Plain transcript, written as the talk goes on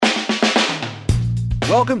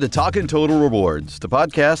Welcome to Talkin' Total Rewards, the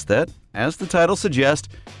podcast that, as the title suggests,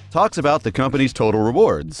 talks about the company's total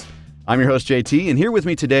rewards. I'm your host, JT, and here with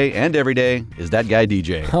me today and every day is that guy,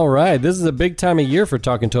 DJ. All right, this is a big time of year for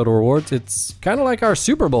Talkin' Total Rewards. It's kind of like our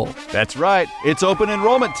Super Bowl. That's right. It's open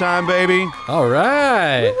enrollment time, baby. All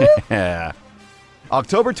right. Yeah.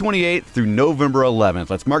 October 28th through November 11th.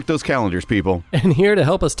 Let's mark those calendars, people. And here to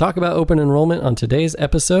help us talk about open enrollment on today's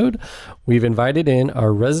episode, we've invited in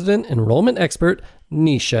our resident enrollment expert,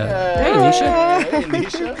 Nisha. Hey, Nisha. Hey,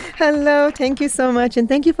 Nisha. Hello, thank you so much, and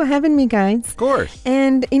thank you for having me, guys. Of course.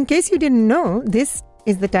 And in case you didn't know, this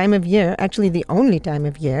is the time of year, actually the only time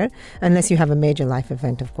of year, unless you have a major life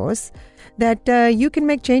event, of course, that you can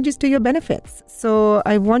make changes to your benefits. So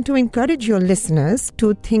I want to encourage your listeners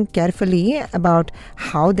to think carefully about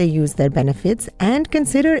how they use their benefits and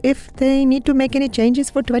consider if they need to make any changes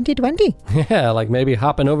for 2020. Yeah, like maybe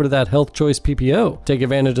hopping over to that Health Choice PPO. Take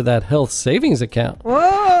advantage of that health savings account.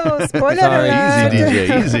 Whoa, spoiler Sorry, alert. Easy,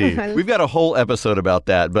 DJ, easy. We've got a whole episode about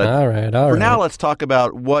that, but All right. for now, let's talk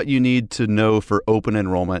about what you need to know for open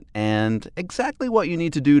enrollment and exactly what you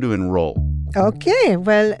need to do to enroll. Okay,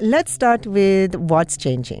 well, let's start with what's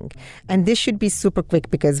changing. And this should be super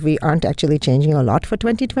quick because we aren't actually changing a lot for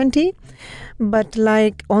 2020. But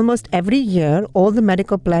like almost every year, all the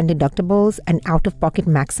medical plan deductibles and out-of-pocket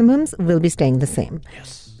maximums will be staying the same.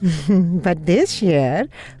 Yes. But this year,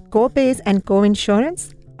 co-pays and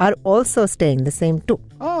co-insurance are also staying the same too.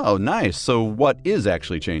 Oh, nice. So what is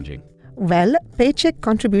actually changing? Well, paycheck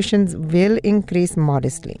contributions will increase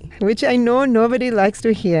modestly, which I know nobody likes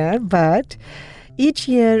to hear, but each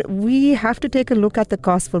year we have to take a look at the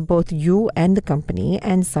cost for both you and the company,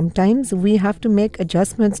 and sometimes we have to make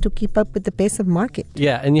adjustments to keep up with the pace of market.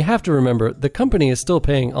 Yeah, and you have to remember, the company is still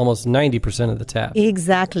paying almost 90% of the tab.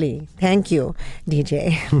 Exactly. Thank you,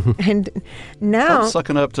 DJ. And now... Stop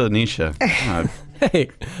sucking up to Nisha. God. Hey,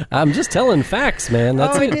 I'm just telling facts, man.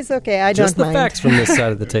 That's it is okay. I just don't the mind. facts from this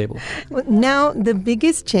side of the table. Well, now, the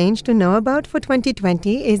biggest change to know about for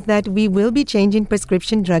 2020 is that we will be changing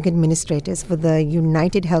prescription drug administrators for the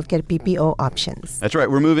United Healthcare PPO options. That's right.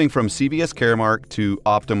 We're moving from CVS Caremark to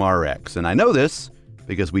Optum Rx. And I know this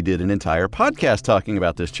because we did an entire podcast talking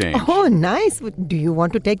about this change. Oh, nice. Do you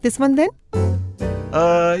want to take this one then?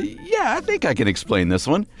 Yeah, I think I can explain this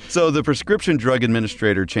one. So the prescription drug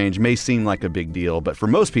administrator change may seem like a big deal, but for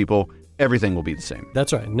most people, everything will be the same.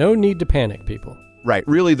 That's right. No need to panic, people. Right.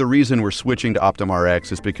 Really, the reason we're switching to Optum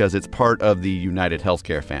Rx is because it's part of the United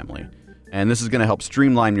Healthcare family. And this is going to help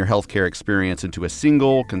streamline your healthcare experience into a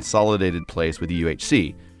single, consolidated place with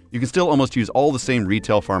UHC. You can still almost use all the same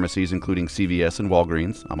retail pharmacies, including CVS and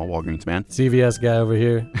Walgreens. I'm a Walgreens man. CVS guy over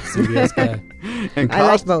here. CVS guy. And I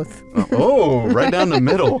like both. Oh, right down the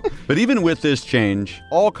middle. But even with this change,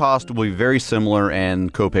 all costs will be very similar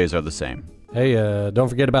and copays are the same. Hey, don't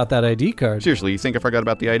forget about that ID card. Seriously, you think I forgot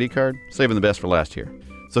about the ID card? Saving the best for last here.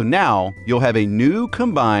 So now you'll have a new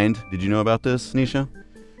combined, did you know about this, Nisha?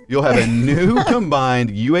 You'll have a new combined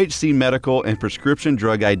UHC medical and prescription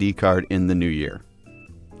drug ID card in the new year.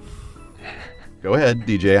 Go ahead,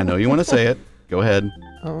 DJ. I know you want to say it. Go ahead.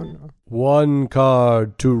 Oh, no. One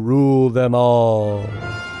card to rule them all.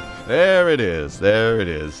 There it is. There it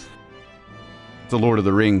is. It's a Lord of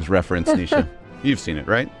the Rings reference, Nisha. You've seen it,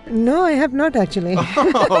 right? No, I have not actually.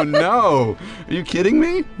 Oh, no. Are you kidding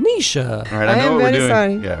me? Nisha. All right, I I know am what we're very doing.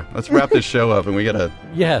 sorry. Yeah, let's wrap this show up and we got to...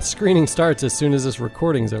 Yeah, screening starts as soon as this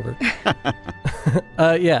recording's over.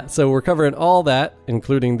 Yeah, so we're covering all that,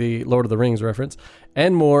 including the Lord of the Rings reference,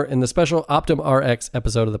 and more in the special Optum RX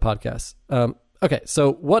episode of the podcast. Okay,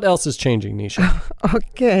 so what else is changing, Nisha?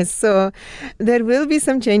 Okay, so there will be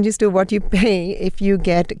some changes to what you pay if you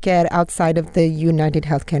get care outside of the United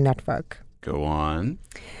Healthcare network. Go on.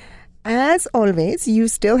 As always, you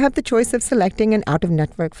still have the choice of selecting an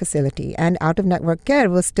out-of-network facility, and out-of-network care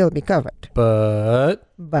will still be covered. But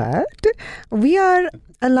we are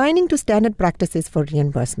aligning to standard practices for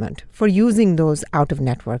reimbursement for using those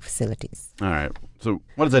out-of-network facilities. All right. So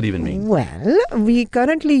what does that even mean? Well, we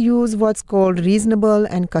currently use what's called reasonable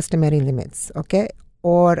and customary limits, okay,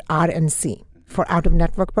 or RNC for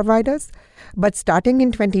out-of-network providers. But starting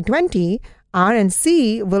in 2020,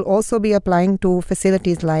 RNC will also be applying to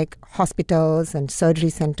facilities like hospitals and surgery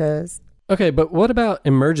centers. Okay, but what about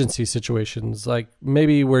emergency situations, like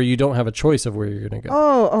maybe where you don't have a choice of where you're going to go?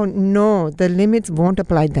 Oh, no, the limits won't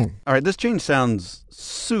apply then. All right, this change sounds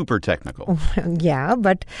super technical. Yeah,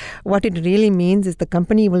 but what it really means is the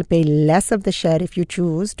company will pay less of the share if you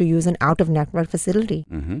choose to use an out-of-network facility.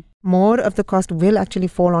 Mm-hmm. More of the cost will actually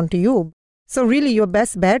fall onto you. So really, your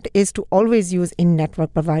best bet is to always use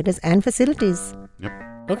in-network providers and facilities. Yep.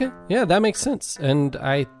 Okay, yeah, that makes sense. And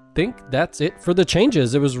I think that's it for the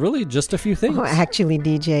changes. It was really just a few things. Oh, actually,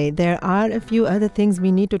 DJ, there are a few other things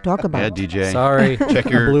we need to talk about. Yeah, DJ. Sorry. Check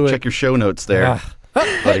your show notes there.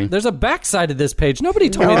 Hey, there's a backside of this page. Nobody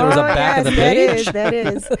told me there was a back of the page. That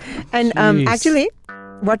is. And actually,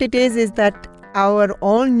 what it is that our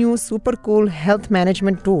all-new super cool health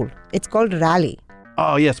management tool. It's called Rally.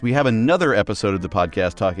 Oh, yes. We have another episode of the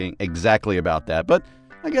podcast talking exactly about that. But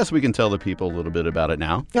I guess we can tell the people a little bit about it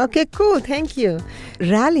now. Okay, cool. Thank you.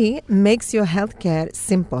 Rally makes your healthcare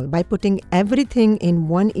simple by putting everything in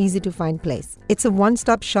one easy-to-find place. It's a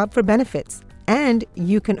one-stop shop for benefits. And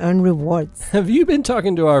you can earn rewards. Have you been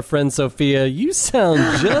talking to our friend Sophia? You sound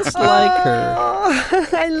just like her. Oh,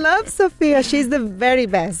 I love Sophia. She's the very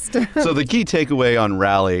best. So the key takeaway on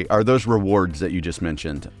Rally are those rewards that you just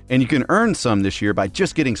mentioned. And you can earn some this year by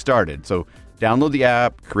just getting started. So download the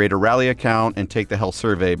app, create a Rally account, and take the health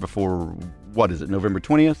survey before, what is it, November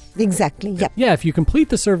 20th? Exactly, yep. Yeah, if you complete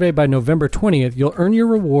the survey by November 20th, you'll earn your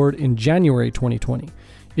reward in January 2020.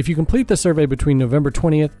 If you complete the survey between November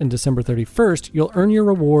 20th and December 31st, you'll earn your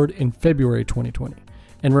reward in February 2020.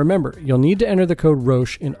 And remember, you'll need to enter the code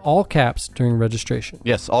Roche in all caps during registration.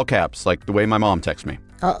 Yes, all caps, like the way my mom texts me.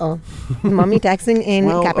 Uh-oh. Mommy texting in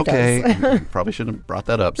capitals. Okay. Probably shouldn't have brought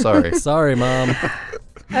that up. Sorry. Sorry, Mom.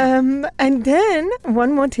 And then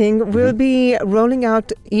one more thing, we'll be rolling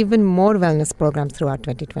out even more wellness programs throughout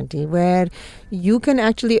 2020 where you can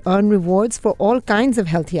actually earn rewards for all kinds of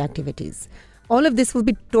healthy activities. All of this will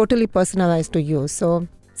be totally personalized to you. So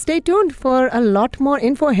stay tuned for a lot more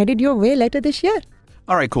info headed your way later this year.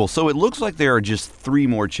 All right, cool. So it looks like there are just 3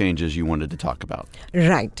 more changes you wanted to talk about.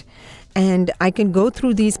 Right. And I can go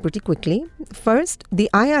through these pretty quickly. First, the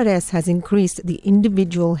IRS has increased the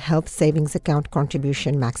individual health savings account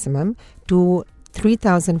contribution maximum to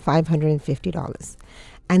 $3,550.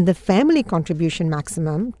 And the family contribution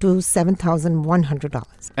maximum to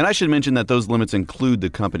 $7,100. And I should mention that those limits include the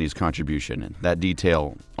company's contribution, and that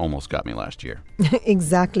detail almost got me last year.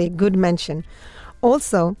 Exactly. Good mention.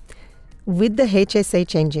 Also, with the HSA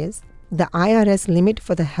changes, the IRS limit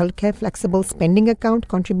for the healthcare flexible spending account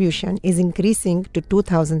contribution is increasing to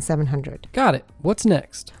 $2,700. Got it. What's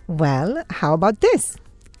next? Well, how about this?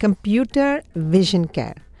 Computer Vision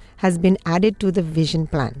Care has been added to the Vision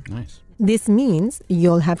Plan. Nice. This means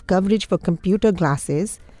you'll have coverage for computer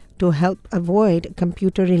glasses to help avoid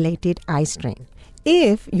computer-related eye strain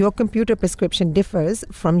if your computer prescription differs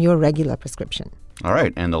from your regular prescription. All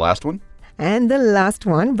right. And the last one? And the last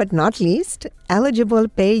one, but not least, eligible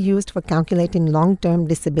pay used for calculating long-term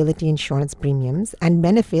disability insurance premiums and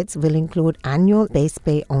benefits will include annual base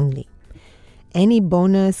pay only. Any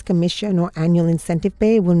bonus, commission, or annual incentive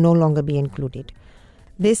pay will no longer be included.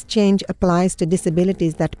 This change applies to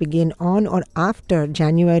disabilities that begin on or after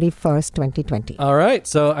January 1st, 2020. All right,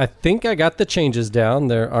 so I think I got the changes down.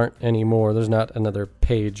 There aren't any more. There's not another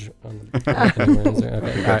page on the anywhere, is there?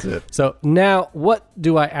 Okay, That's it. So now, what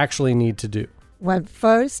do I actually need to do? Well,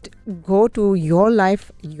 first, go to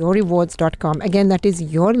yourlifeyourrewards.com. Again, that is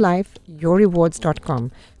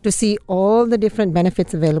yourlifeyourrewards.com to see all the different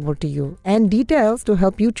benefits available to you and details to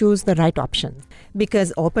help you choose the right option.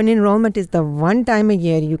 Because open enrollment is the one time a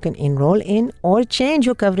year you can enroll in or change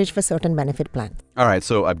your coverage for certain benefit plans. All right.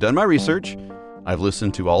 So I've done my research. I've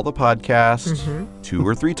listened to all the podcasts 2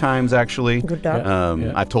 or 3 times, actually. Good job.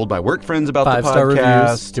 I've told my work friends about the 5-star podcast.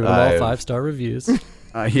 reviews. Give them all 5-star reviews.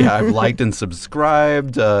 Yeah, I've liked and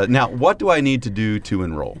subscribed. Now, what do I need to do to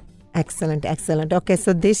enroll? Excellent, excellent. Okay,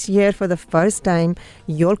 so this year, for the first time,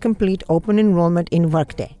 you'll complete open enrollment in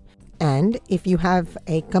Workday. And if you have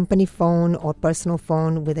a company phone or personal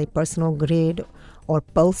phone with a personal grid or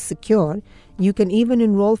Pulse Secure, you can even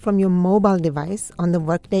enroll from your mobile device on the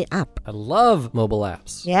Workday app. I love mobile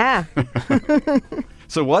apps. Yeah.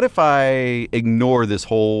 So what if I ignore this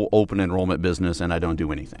whole open enrollment business and I don't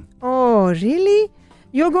do anything? Oh, really?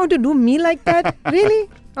 You're going to do me like that? Really?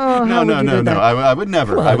 Oh, No. I would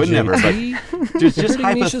never. Come on, I would never. But JT. just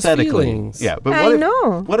Hurting Nisha's hypothetically. feelings. Yeah, but I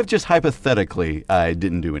know. what if just hypothetically I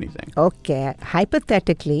didn't do anything? Okay,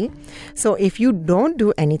 hypothetically, so if you don't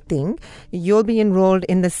do anything, you'll be enrolled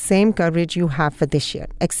in the same coverage you have for this year,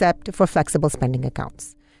 except for flexible spending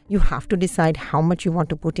accounts. You have to decide how much you want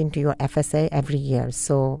to put into your FSA every year.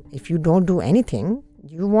 So if you don't do anything,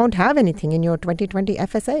 you won't have anything in your 2020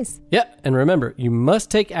 FSAs. Yeah, and remember, you must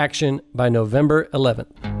take action by November 11th.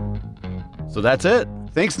 So that's it.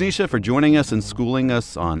 Thanks, Nisha, for joining us and schooling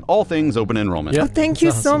us on all things open enrollment. Yep. Oh, thank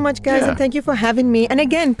you so much, guys, and thank you for having me. And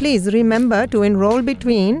again, please remember to enroll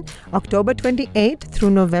between October 28th through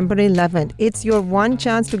November 11th. It's your one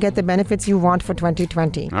chance to get the benefits you want for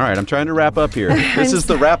 2020. All right, I'm trying to wrap up here. This is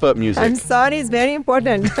the wrap-up music. I'm sorry, it's very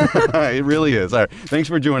important. It really is. All right, thanks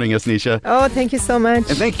for joining us, Nisha. Oh, thank you so much.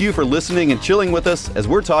 And thank you for listening and chilling with us as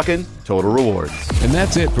we're talking Total Rewards. And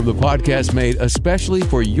that's it from the podcast made especially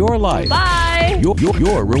for your life. Bye.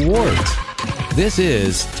 Your rewards. This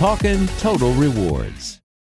is Talkin' Total Rewards.